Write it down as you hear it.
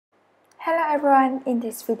Hello everyone, in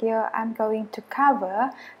this video I'm going to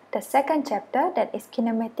cover the second chapter, that is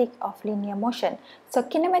kinematic of linear motion. So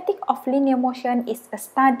kinematic of linear motion is a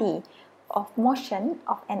study of motion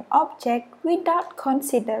of an object without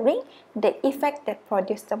considering the effect that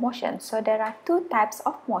produces the motion. So there are two types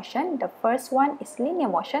of motion. The first one is linear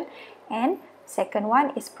motion and second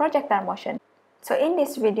one is projectile motion. So in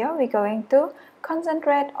this video we're going to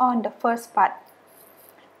concentrate on the first part.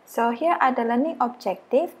 So here are the learning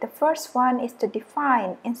objectives. The first one is to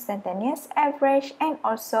define instantaneous, average, and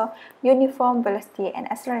also uniform velocity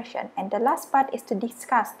and acceleration. And the last part is to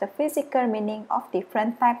discuss the physical meaning of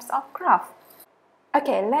different types of graph.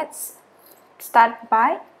 Okay, let's start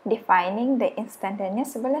by defining the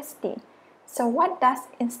instantaneous velocity. So what does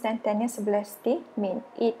instantaneous velocity mean?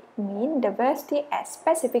 It means the velocity at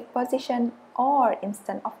specific position or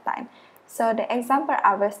instant of time. So the example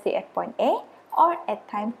are velocity at point A or at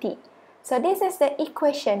time t. So this is the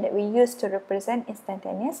equation that we use to represent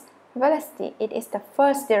instantaneous velocity. It is the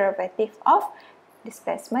first derivative of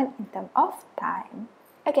displacement in terms of time.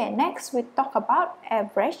 Okay, next we talk about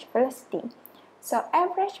average velocity. So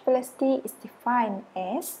average velocity is defined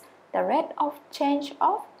as the rate of change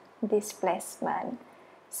of displacement.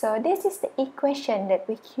 So this is the equation that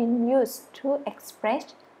we can use to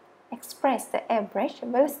express the average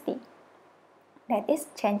velocity. That is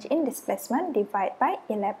change in displacement divided by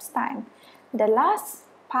elapsed time. The last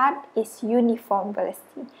part is uniform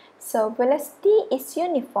velocity. So velocity is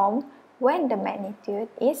uniform when the magnitude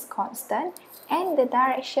is constant and the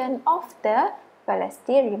direction of the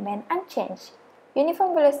velocity remain unchanged.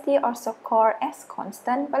 Uniform velocity also called as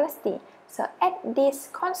constant velocity. So at this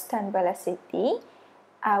constant velocity,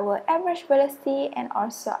 our average velocity and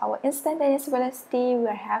also our instantaneous velocity will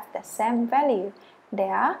have the same value. They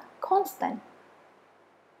are constant.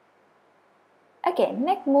 Okay,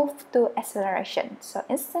 next move to acceleration. So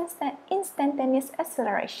instantaneous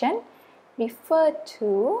acceleration refer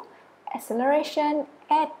to acceleration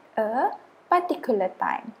at a particular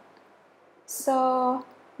time. So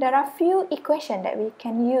there are few equations that we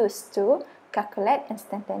can use to calculate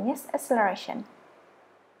instantaneous acceleration.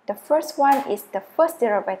 The first one is the first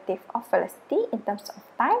derivative of velocity in terms of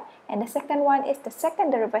time, and the second one is the second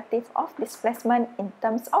derivative of displacement in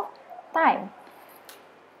terms of time.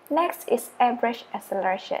 Next is average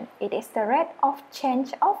acceleration. It is the rate of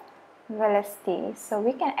change of velocity. So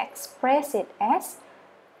we can express it as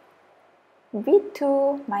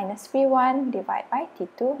v2 minus v1 divided by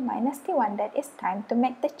t2 minus t1. That is time to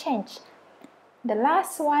make the change. The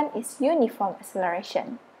last one is uniform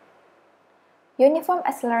acceleration. Uniform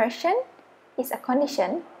acceleration is a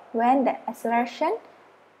condition when the acceleration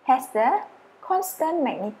has the constant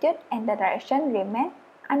magnitude and the direction remain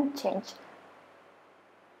unchanged.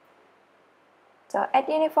 So at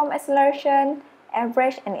uniform acceleration,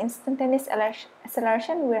 average and instantaneous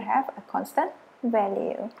acceleration will have a constant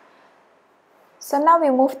value. So now we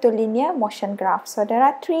move to linear motion graph. So there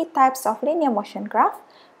are three types of linear motion graph.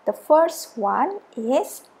 The first one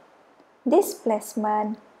is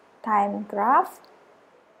displacement time graph.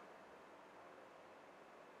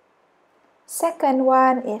 Second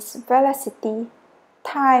one is velocity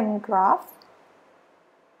time graph.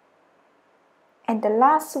 And the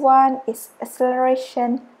last one is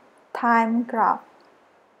acceleration time graph.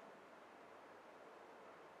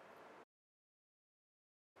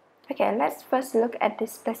 Okay, let's first look at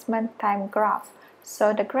displacement time graph.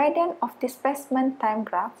 So the gradient of displacement time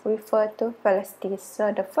graph refers to velocity.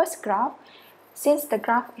 So the first graph, since the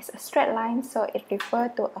graph is a straight line, so it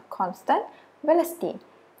refers to a constant velocity.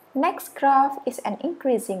 Next graph is an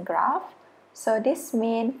increasing graph. So this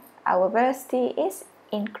means our velocity is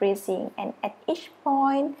increasing, and at each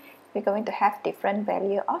point we're going to have different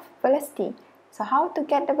value of velocity. So how to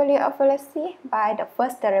get the value of velocity? By the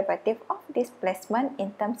first derivative of displacement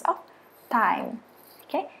in terms of time.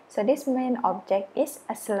 Okay, so this main object is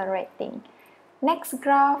accelerating. Next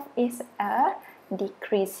graph is a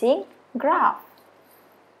decreasing graph.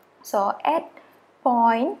 So at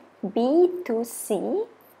point B to C,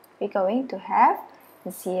 we're going to have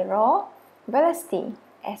zero velocity,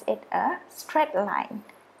 as it a straight line.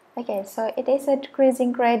 Okay, so it is a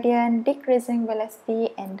decreasing gradient, decreasing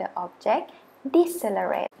velocity, and the object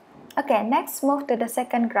decelerate. Okay, next move to the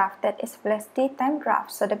second graph, that is velocity time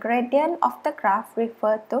graph. So the gradient of the graph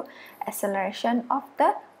refers to acceleration of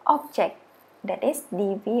the object, that is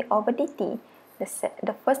dv over dt,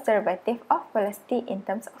 the first derivative of velocity in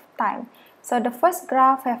terms of time. So the first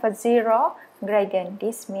graph have a zero gradient.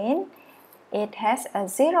 This means it has a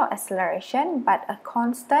zero acceleration but a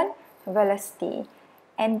constant velocity.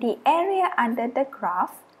 And the area under the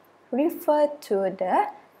graph refers to the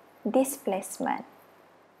displacement.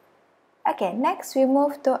 Okay, next we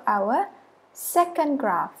move to our second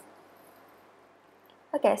graph.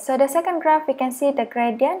 Okay, so the second graph we can see the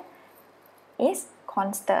gradient is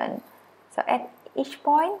constant. So at each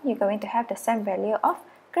point you're going to have the same value of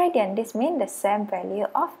gradient. This means the same value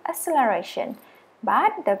of acceleration,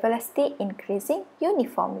 but the velocity increasing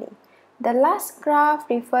uniformly. The last graph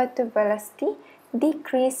refers to velocity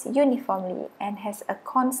decrease uniformly and has a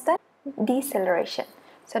constant deceleration.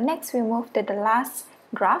 So next we move to the last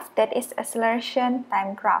graph, that is acceleration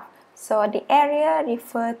time graph. So the area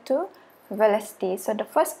refers to velocity. So the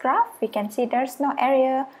first graph we can see there's no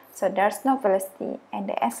area, so there's no velocity, and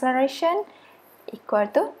the acceleration equal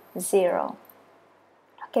to 0.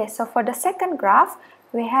 Okay, so for the second graph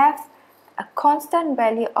we have a constant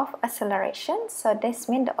value of acceleration, so this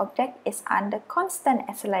means the object is under constant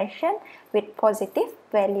acceleration with positive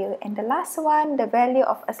value, and the last one, the value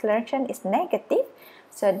of acceleration is negative,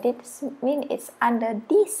 so this means it's under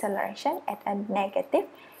deceleration at a negative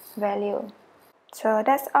value. So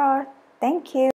that's all. Thank you.